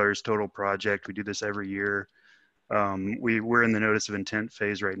 million total project. We do this every year. We're in the notice of intent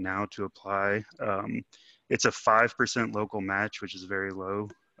phase right now to apply. It's a 5% local match, which is very low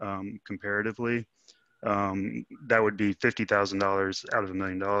comparatively. That would be $50,000 out of $1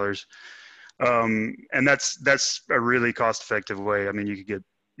 million. And that's a really cost-effective way. I mean, you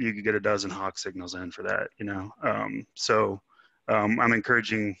could get a dozen hawk signals in for that, you know. So I'm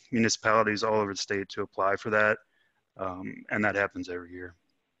encouraging municipalities all over the state to apply for that. And that happens every year.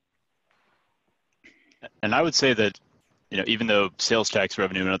 And I would say that, you know, even though sales tax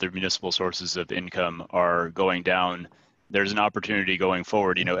revenue and other municipal sources of income are going down, there's an opportunity going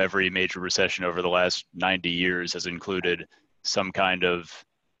forward. You know, every major recession over the last 90 years has included some kind of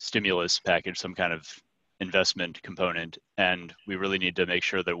stimulus package, some kind of investment component. And we really need to make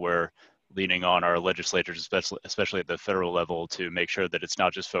sure that we're leaning on our legislators, especially at the federal level, to make sure that it's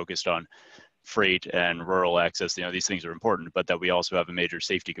not just focused on freight and rural access. You know, these things are important, but that we also have a major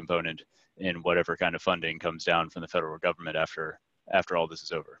safety component in whatever kind of funding comes down from the federal government after all this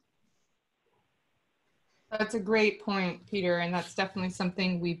is over. That's a great point, Peter, and that's definitely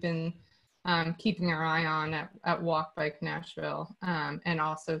something we've been keeping our eye on at Walk Bike Nashville, and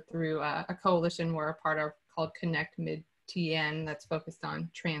also through a coalition we're a part of called Connect Mid-TN that's focused on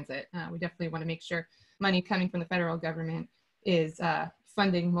transit. We definitely want to make sure money coming from the federal government is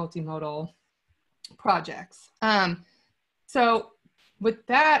funding multimodal projects. So with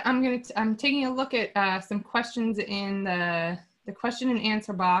that, I'm taking a look at some questions in the question and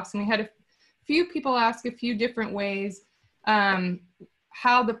answer box, and we had a few people ask a few different ways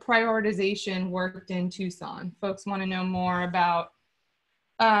how the prioritization worked in Tucson. Folks want to know more about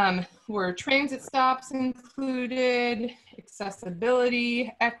were transit stops included,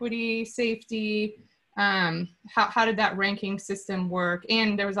 accessibility, equity, safety, how did that ranking system work?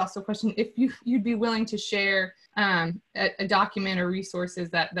 And there was also a question if you'd be willing to share a document or resources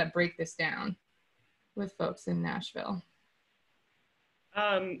that break this down with folks in Nashville.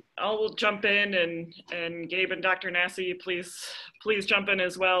 I'll jump in, and Gabe and Dr. Nassi, please jump in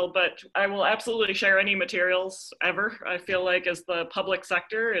as well. But I will absolutely share any materials ever. I feel like as the public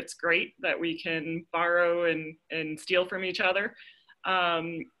sector, it's great that we can borrow and steal from each other.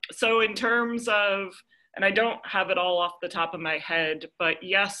 So in terms of, and I don't have it all off the top of my head, but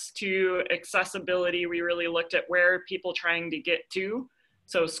yes, to accessibility, we really looked at where are people trying to get to.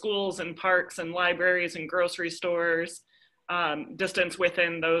 So schools and parks and libraries and grocery stores. Distance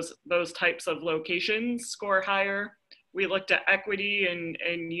within those types of locations score higher. We looked at equity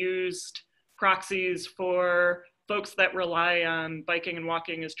and used proxies for folks that rely on biking and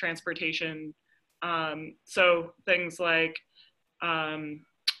walking as transportation. So things like,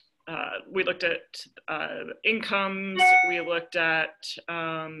 we looked at incomes, we looked at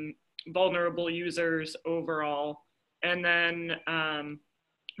vulnerable users overall, and then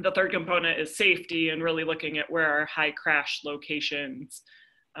the third component is safety and really looking at where are high crash locations.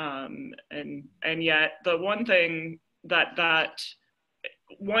 And yet the one thing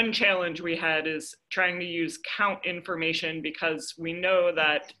one challenge we had is trying to use count information, because we know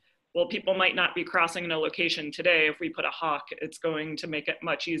that, well, people might not be crossing in a location today. If we put a hawk, it's going to make it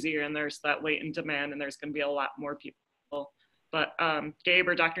much easier, and there's that latent demand, and there's going to be a lot more people. But Gabe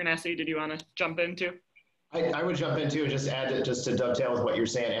or Dr. Nassi, did you want to jump in too? I would jump in too and just add just to dovetail with what you're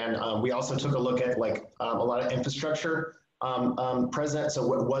saying. And we also took a look at like a lot of infrastructure present. So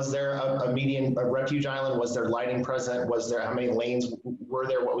was there a median refuge island? Was there lighting present? Was there, how many lanes were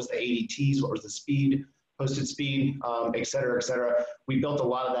there? What was the ADTs? What was the speed, posted speed, et cetera, et cetera. We built a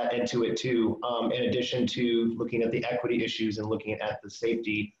lot of that into it too, in addition to looking at the equity issues and looking at the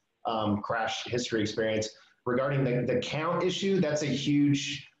safety crash history experience. Regarding the count issue, that's a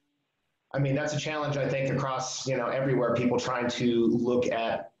huge, I mean, that's a challenge, I think, across, everywhere, people trying to look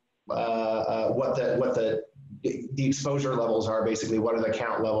at what the exposure levels are, basically, what are the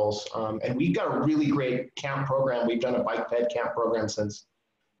count levels. And we've got a really great count program. We've done a bike fed count program since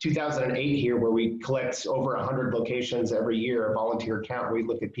 2008 here, where we collect over 100 locations every year, a volunteer count. We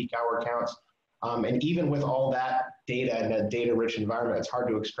look at peak hour counts. And even with all that data in a data-rich environment, it's hard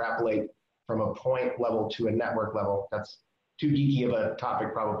to extrapolate from a point level to a network level. That's too geeky of a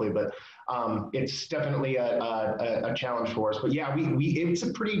topic probably, but it's definitely a challenge for us. But yeah, it's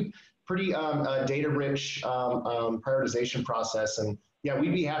a pretty data-rich prioritization process, and yeah,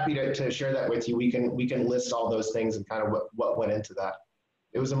 we'd be happy to share that with you. We can list all those things and kind of what went into that.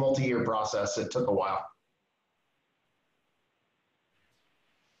 It was a multi-year process. It took a while.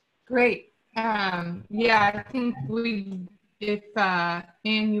 Great. Yeah, I think if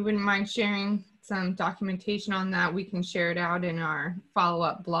Anne, you wouldn't mind sharing some documentation on that, we can share it out in our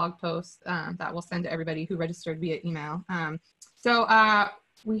follow-up blog post that we'll send to everybody who registered via email. So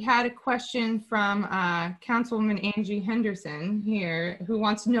we had a question from Councilwoman Angie Henderson here, who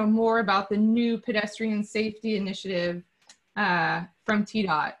wants to know more about the new pedestrian safety initiative from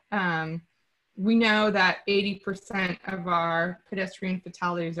TDOT. We know that 80% of our pedestrian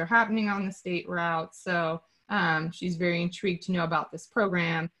fatalities are happening on the state route, so she's very intrigued to know about this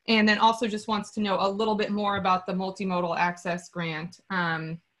program. And then also just wants to know a little bit more about the multimodal access grant.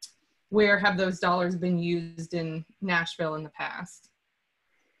 Where have those dollars been used in Nashville in the past?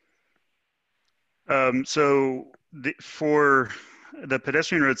 For the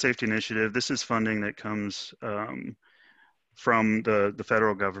Pedestrian Road Safety Initiative, this is funding that comes from the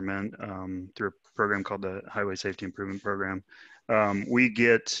federal government through a program called the Highway Safety Improvement Program. We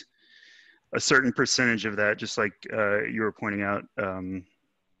get a certain percentage of that, just like you were pointing out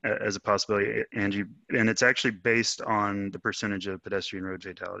as a possibility, Angie, and it's actually based on the percentage of pedestrian road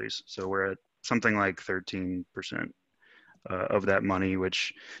fatalities. So we're at something like 13% of that money,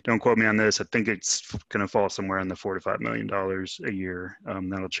 which, don't quote me on this, I think it's going to fall somewhere in the $4 to $5 million a year.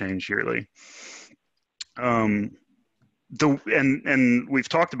 That'll change yearly. And we've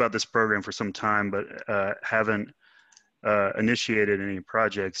talked about this program for some time, but haven't initiated any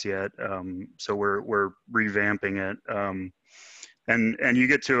projects yet. So we're revamping it. And you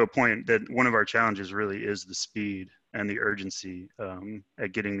get to a point that one of our challenges really is the speed. and the urgency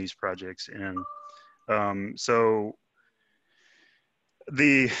at getting these projects in. So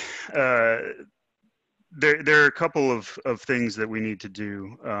there are a couple of things that we need to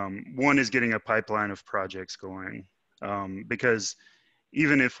do. One is getting a pipeline of projects going, because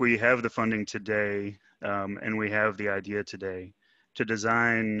even if we have the funding today and we have the idea today to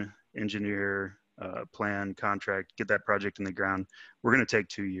design, engineer, plan, contract, get that project in the ground, we're going to take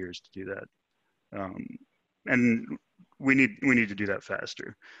 2 years to do that. And we need to do that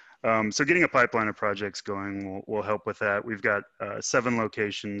faster. So getting a pipeline of projects going will help with that. We've got 7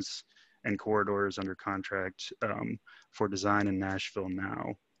 locations and corridors under contract for design in Nashville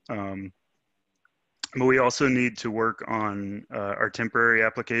now. But we also need to work on our temporary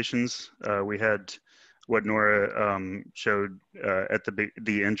applications. We had what Nora showed at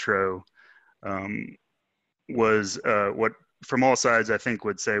the intro was what from all sides I think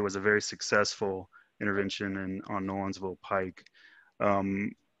would say was a very successful intervention on Nolensville Pike.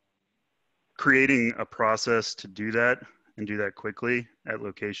 Creating a process to do that and do that quickly at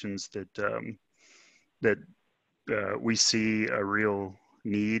locations that we see a real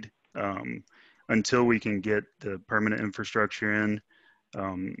need until we can get the permanent infrastructure in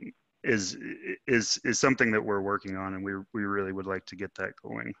is something that we're working on, and we really would like to get that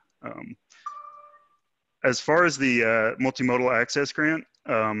going. As far as the multimodal access grant,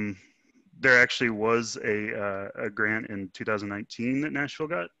 there actually was a grant in 2019 that Nashville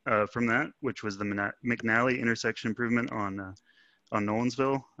got from that, which was the McNally intersection improvement on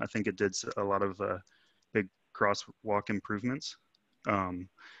Nolensville. I think it did a lot of big crosswalk improvements.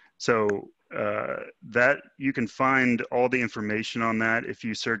 So that you can find all the information on that if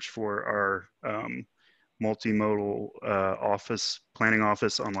you search for our multimodal planning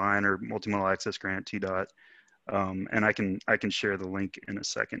office online, or multimodal access grant TDOT. And I can share the link in a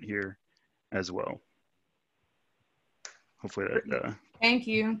second here as well. Hopefully that. Thank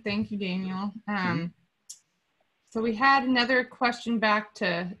you, Daniel. So we had another question back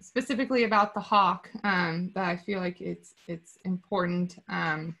to specifically about the Hawk that I feel like it's important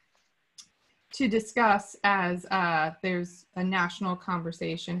to discuss, as there's a national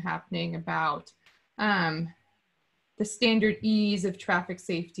conversation happening about the standard E's of traffic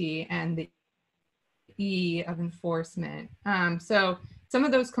safety and the E of enforcement. So some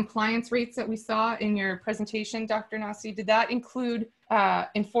of those compliance rates that we saw in your presentation, Dr. Nassi, did that include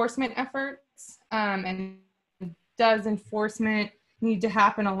enforcement efforts? And does enforcement need to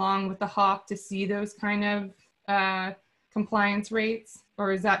happen along with the Hawk to see those kind of compliance rates?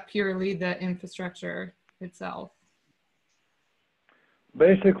 Or is that purely the infrastructure itself?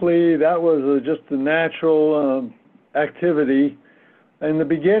 Basically, that was just a natural activity. In the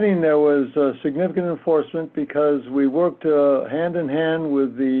beginning, there was significant enforcement because we worked hand in hand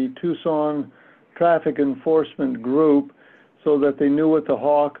with the Tucson traffic enforcement group so that they knew what the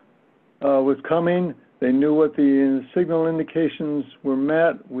Hawk was coming. They knew what the signal indications were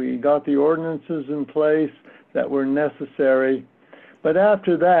met. We got the ordinances in place that were necessary. But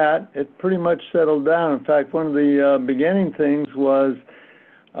after that, it pretty much settled down. In fact, one of the beginning things was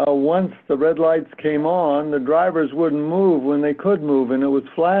once the red lights came on, the drivers wouldn't move when they could move, and it was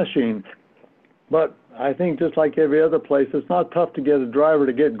flashing. But I think just like every other place, it's not tough to get a driver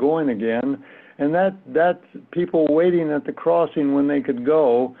to get going again. And that's people waiting at the crossing when they could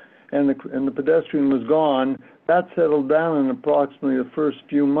go, and the pedestrian was gone. That settled down in approximately the first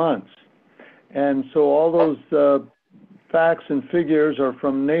few months. And so all those facts and figures are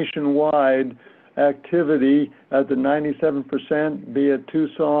from nationwide activity at the 97%, be it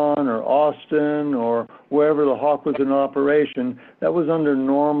Tucson or Austin or wherever the Hawk was in operation. That was under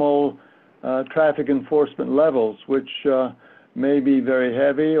normal traffic enforcement levels, which may be very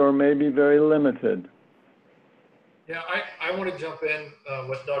heavy or may be very limited. Yeah, I want to jump in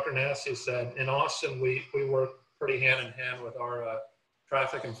what Dr. Nassi said. In Austin, we work pretty hand in hand with our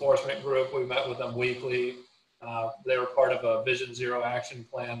traffic enforcement group. We met with them weekly. They were part of a Vision Zero action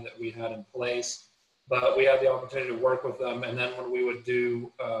plan that we had in place, but we had the opportunity to work with them. And then when we would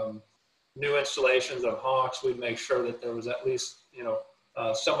do new installations of Hawks, we'd make sure that there was at least,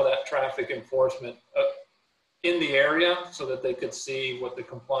 some of that traffic enforcement in the area so that they could see what the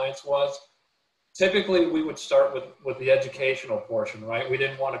compliance was. Typically, we would start with the educational portion, right? We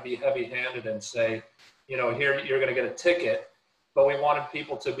didn't want to be heavy-handed and say, here you're going to get a ticket, but we wanted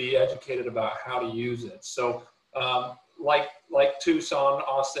people to be educated about how to use it. So like Tucson,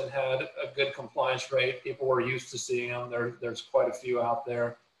 Austin had a good compliance rate. People were used to seeing them. There's quite a few out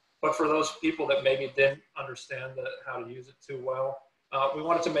there. But for those people that maybe didn't understand how to use it too well, we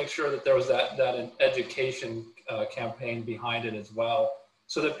wanted to make sure that there was that education campaign behind it as well,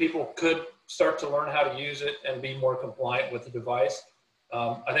 so that people could start to learn how to use it and be more compliant with the device.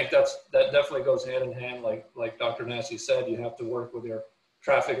 I think that definitely goes hand in hand, like Dr. Nassi said. You have to work with your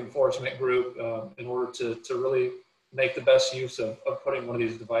traffic enforcement group in order to really make the best use of putting one of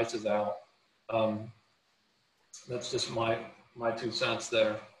these devices out. That's just my 2 cents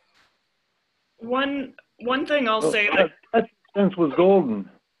there. One thing I'll say that sense was golden.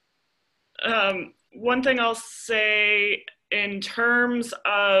 One thing I'll say in terms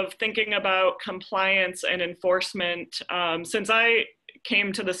of thinking about compliance and enforcement, since I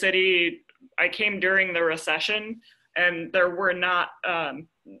came to the city, I came during the recession, and there were not,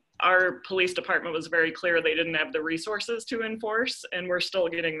 our police department was very clear they didn't have the resources to enforce, and we're still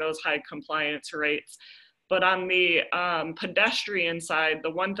getting those high compliance rates. But on the pedestrian side,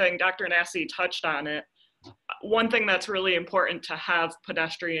 the one thing, Dr. Nassi touched on it, one thing that's really important to have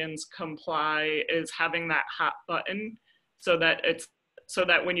pedestrians comply is having that hot button, so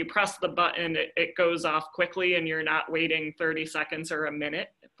that when you press the button, it goes off quickly and you're not waiting 30 seconds or a minute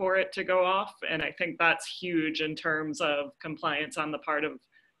for it to go off. And I think that's huge in terms of compliance on the part of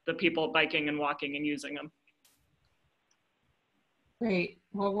the people biking and walking and using them. Great.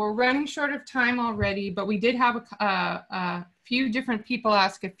 Well, we're running short of time already, but we did have a few different people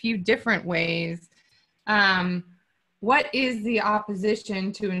ask a few different ways. What is the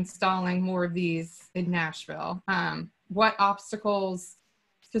opposition to installing more of these in Nashville? What obstacles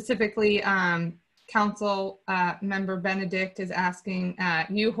specifically, Council Member Benedict is asking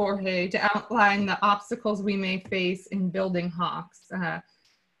you, Jorge, to outline the obstacles we may face in building hawks.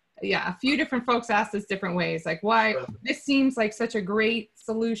 Yeah, a few different folks asked this different ways, like why this seems like such a great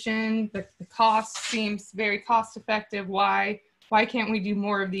solution. The cost seems very cost effective. Why can't we do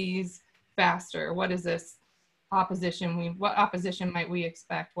more of these faster? What is this opposition? What opposition might we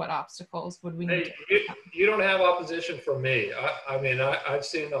expect? What obstacles would we need? Hey, you don't have opposition from me. I mean, I've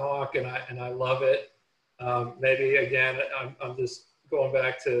seen the hawk and I love it. Maybe again, I'm just going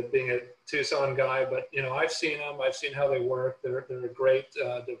back to being a Tucson guy, but you know, I've seen them. I've seen how they work. They're a great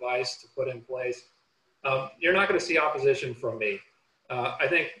device to put in place. You're not going to see opposition from me. I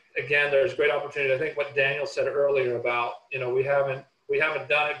think again, there's great opportunity. I think what Daniel said earlier about, you know, we haven't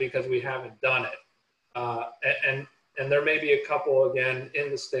done it because we haven't done it. And there may be a couple again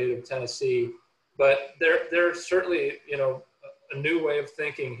in the state of Tennessee, but there's certainly, you know, a new way of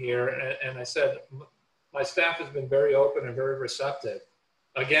thinking here. And I said, my staff has been very open and very receptive.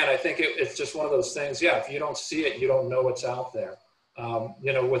 Again, I think it's just one of those things. Yeah, if you don't see it, you don't know what's out there.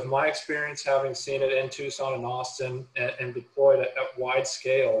 You know, with my experience, having seen it in Tucson and Austin and deployed at wide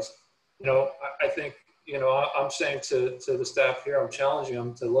scales, you know, I think, you know, I'm saying to the staff here, I'm challenging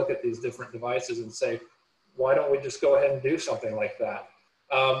them to look at these different devices and say, why don't we just go ahead and do something like that?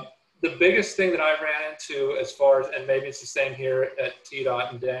 The biggest thing that I ran into as far as, and maybe it's the same here at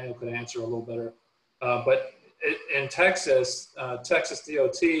TDOT, and Daniel could answer a little better, but in Texas, Texas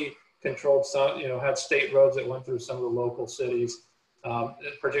DOT controlled some, you know, had state roads that went through some of the local cities.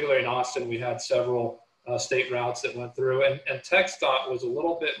 Particularly in Austin, we had several state routes that went through, and TxDOT was a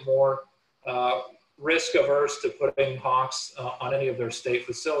little bit more risk averse to putting hawks on any of their state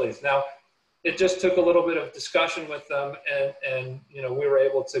facilities. Now, it just took a little bit of discussion with them, and you know, we were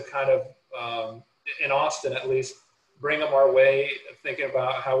able to kind of, in Austin at least, bring them our way, thinking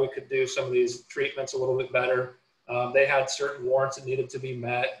about how we could do some of these treatments a little bit better. They had certain warrants that needed to be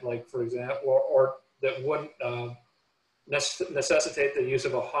met, like for example, or that wouldn't necessitate the use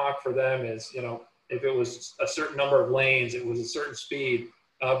of a hawk for them is, you know, if it was a certain number of lanes, it was a certain speed.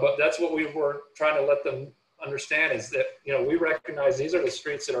 But that's what we were trying to let them understand, is that, you know, we recognize these are the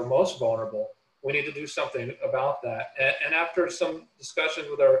streets that are most vulnerable. We need to do something about that. And after some discussions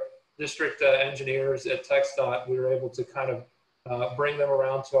with our district engineers at TxDOT, we were able to kind of bring them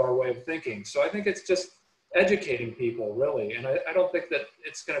around to our way of thinking. So I think it's just educating people, really. And I don't think that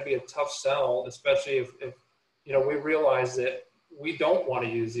it's going to be a tough sell, especially if you know, we realize that we don't want to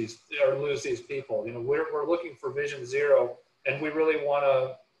use these or lose these people. You know, we're looking for Vision Zero, and we really want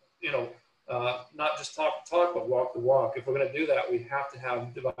to, you know, not just talk the talk, but walk the walk. If we're going to do that, we have to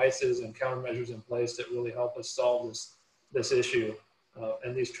have devices and countermeasures in place that really help us solve this issue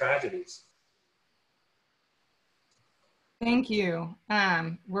and these tragedies. Thank you.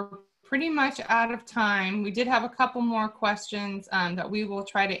 We're pretty much out of time. We did have a couple more questions that we will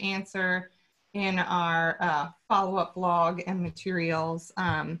try to answer in our follow-up blog and materials.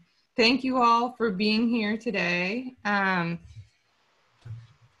 Thank you all for being here today. I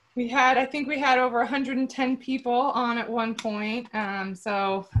think we had over 110 people on at one point.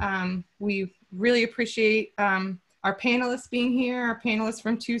 So we really appreciate our panelists being here, our panelists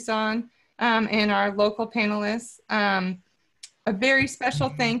from Tucson, and our local panelists. A very special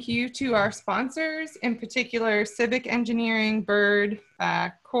thank you to our sponsors, in particular Civic Engineering, Bird,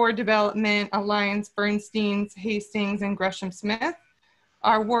 Core Development, Alliance, Bernstein's, Hastings, and Gresham Smith.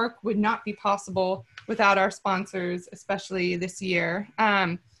 Our work would not be possible without our sponsors, especially this year.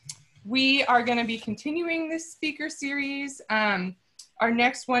 We are going to be continuing this speaker series. Our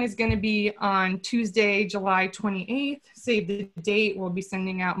next one is going to be on Tuesday, July 28th. Save the date. We'll be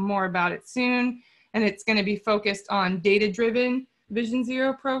sending out more about it soon. And it's going to be focused on data-driven Vision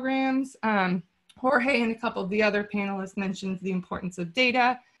Zero programs. Jorge and a couple of the other panelists mentioned the importance of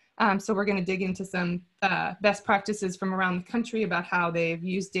data. So we're going to dig into some best practices from around the country about how they've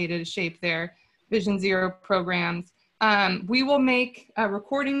used data to shape their Vision Zero programs. We will make a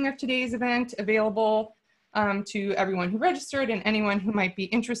recording of today's event available to everyone who registered and anyone who might be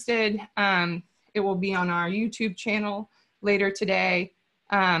interested. It will be on our YouTube channel later today.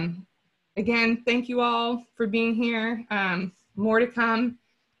 Again, thank you all for being here. More to come.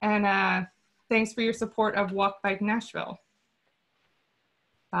 And thanks for your support of Walk Bike Nashville.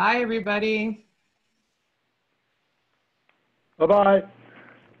 Bye, everybody. Bye-bye.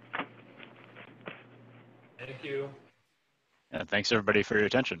 Thank you. Yeah, thanks everybody for your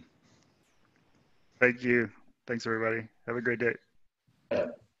attention. Thank you. Thanks, everybody. Have a great day.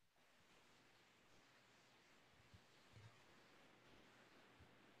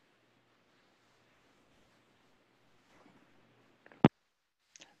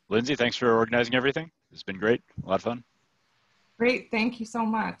 Lindsay, thanks for organizing everything. It's been great. A lot of fun. Great. Thank you so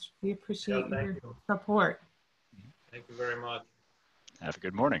much. We appreciate your support. Thank you very much. Have a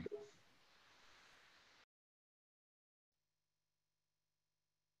good morning.